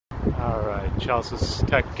Alright, Chelsea's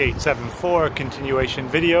Tech 874 continuation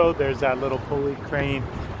video. There's that little pulley crane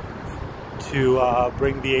to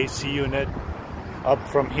bring the AC unit up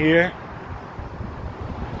from here.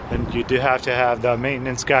 And you do have to have the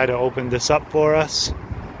maintenance guy to open this up for us.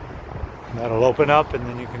 That'll open up and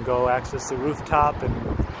then you can go access the rooftop, and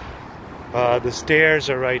the stairs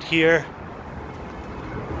are right here.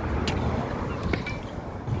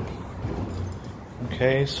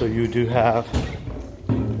 Okay, so you do have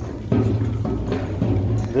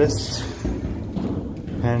this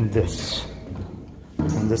and this.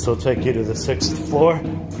 And this will take you to the 6th floor.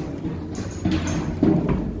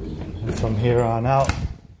 And from here on out,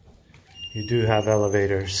 you do have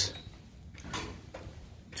elevators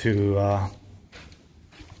to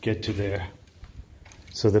get to there.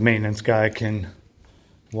 So the maintenance guy can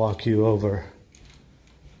walk you over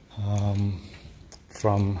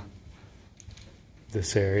from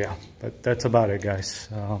this area. But that's about it, guys.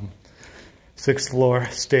 6th floor,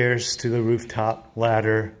 stairs to the rooftop,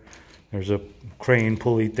 ladder. There's a crane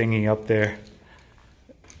pulley thingy up there.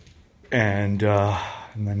 And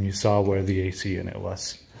then you saw where the AC unit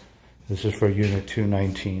was. This is for unit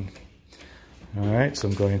 219. All right, so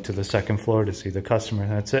I'm going to the 2nd floor to see the customer.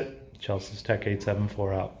 That's it. Chelsea's Tech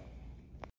 874 out.